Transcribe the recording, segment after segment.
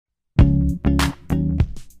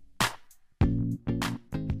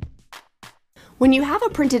When you have a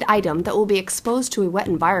printed item that will be exposed to a wet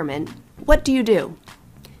environment, what do?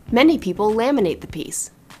 Many people laminate the piece.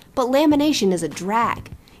 But lamination is a drag.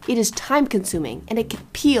 It is time-consuming and it can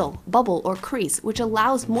peel, bubble, or crease, which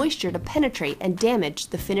allows moisture to penetrate and damage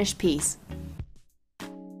the finished piece.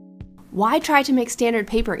 Why try to make standard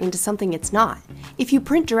paper into something it's not? If you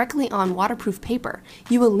print directly on waterproof paper,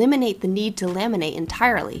 you eliminate the need to laminate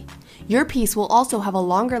entirely. Your piece will also have a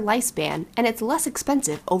longer lifespan and it's less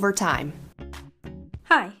expensive over time.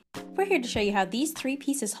 Hi, we're here to show you how these 3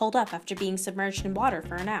 pieces hold up after being submerged in water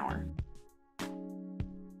for an hour.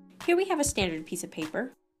 Here we have a standard piece of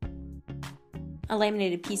paper, a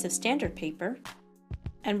laminated piece of standard paper,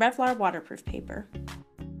 and REVLAR waterproof paper.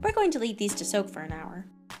 We're going to leave these to soak for an hour.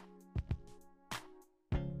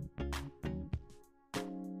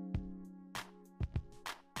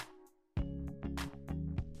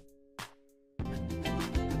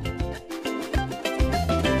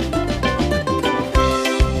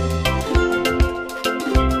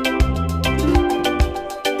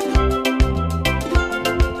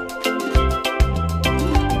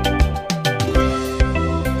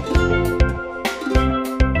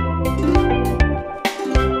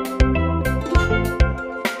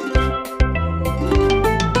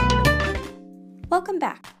 Welcome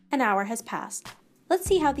back. An hour has passed. Let's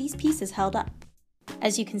see how these pieces held up.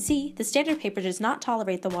 As you can see, the standard paper does not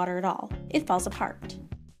tolerate the water at all. It falls apart.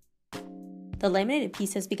 The laminated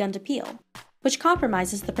piece has begun to peel, which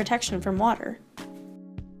compromises the protection from water.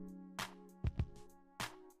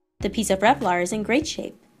 The piece of REVLAR is in great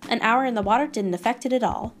shape. An hour in the water didn't affect it at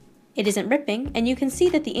all. It isn't ripping, and you can see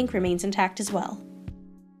that the ink remains intact as well.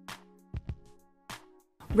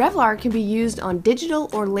 REVLAR can be used on digital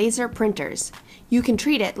or laser printers. You can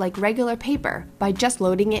treat it like regular paper by just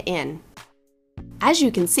loading it in. As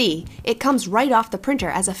you can see, it comes right off the printer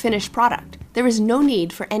as a finished product. There is no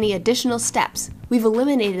need for any additional steps. We've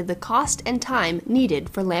eliminated the cost and time needed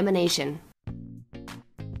for lamination.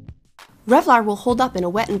 REVLAR will hold up in a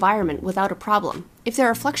wet environment without a problem. If there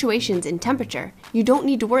are fluctuations in temperature, you don't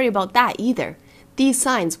need to worry about that either. These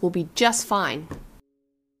signs will be just fine.